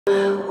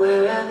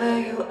Wherever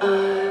you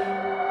are.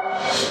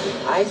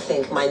 I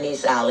think my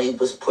niece Allie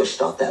was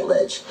pushed off that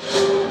ledge.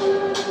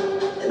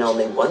 And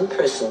only one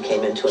person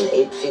came into an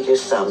 8-figure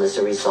sum as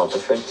a result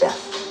of her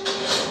death.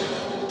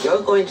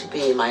 You're going to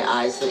be my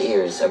eyes and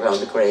ears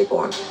around the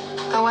Greyborn.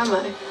 Oh, am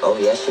I? Oh,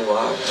 yes, you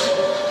are.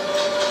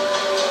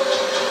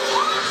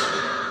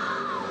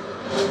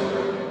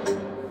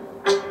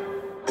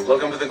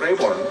 Welcome to the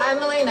Greyborn. I'm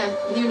Elena,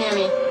 new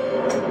Nammy.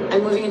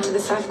 I'm moving into the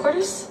staff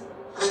quarters.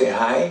 Say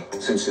hi.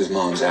 Since his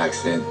mom's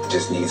accident,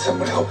 just needs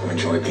someone to help him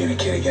enjoy being a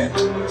kid again.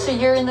 So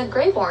you're in the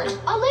Greyborn.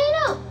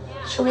 Elena!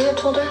 Should we have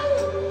told her?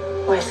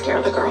 Why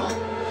scare the girl?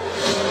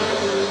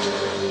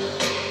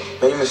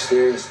 Many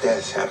mysterious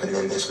deaths happen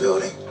in this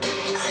building.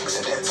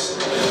 Accidents.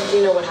 Do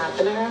you know what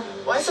happened to her?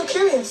 Why so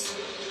curious?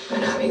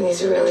 I'm having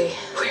these really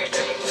weird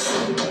dreams.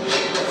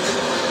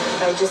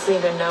 I just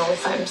need to know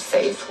if I'm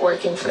safe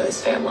working for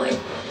this family.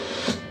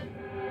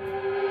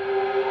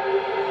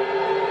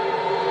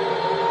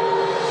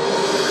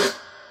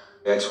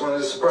 I just wanted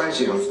to surprise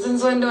you.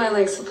 Since when do I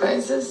like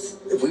surprises?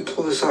 If we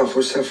pull this off,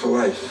 we're set for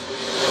life.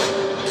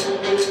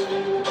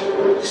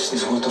 This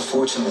is worth a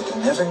fortune that they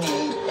never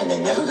need and they're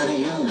never gonna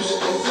use.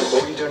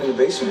 What were you doing in the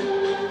basement?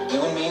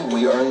 You and me,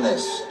 we earned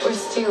this. We're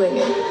stealing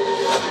it.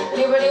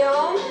 Anybody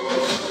home?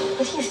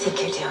 What do you think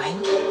you're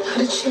doing? How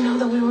did she know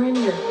that we were in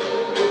here?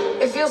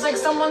 It feels like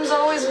someone's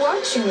always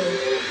watching me.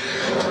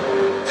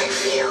 I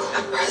feel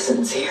a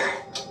presence here.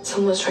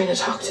 Someone's trying to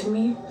talk to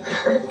me or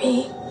hurt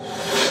me.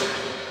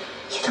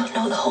 You don't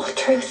know the whole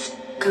truth.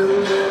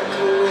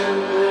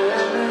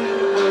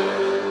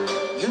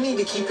 You need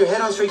to keep your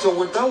head on straight till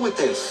we're done with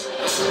this.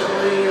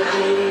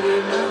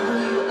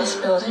 This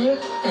building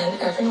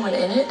and everyone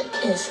in it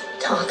is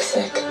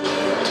toxic.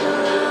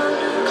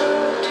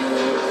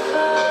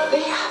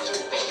 They have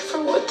to pay for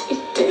what they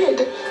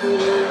did.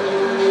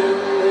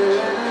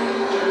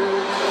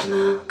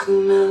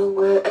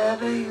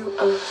 Wherever you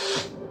are.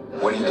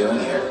 What are you doing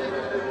here?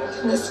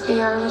 Can this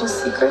be our little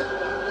secret?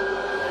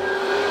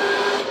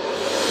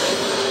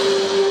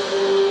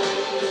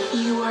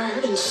 You are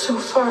in so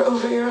far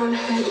over your own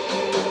head.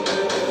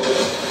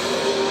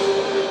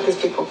 These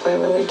people play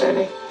really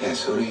dirty. Yeah,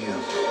 so do you.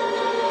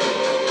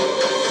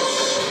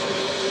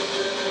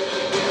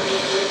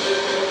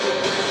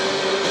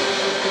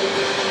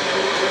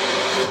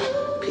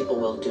 People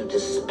will do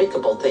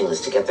despicable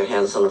things to get their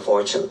hands on a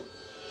fortune.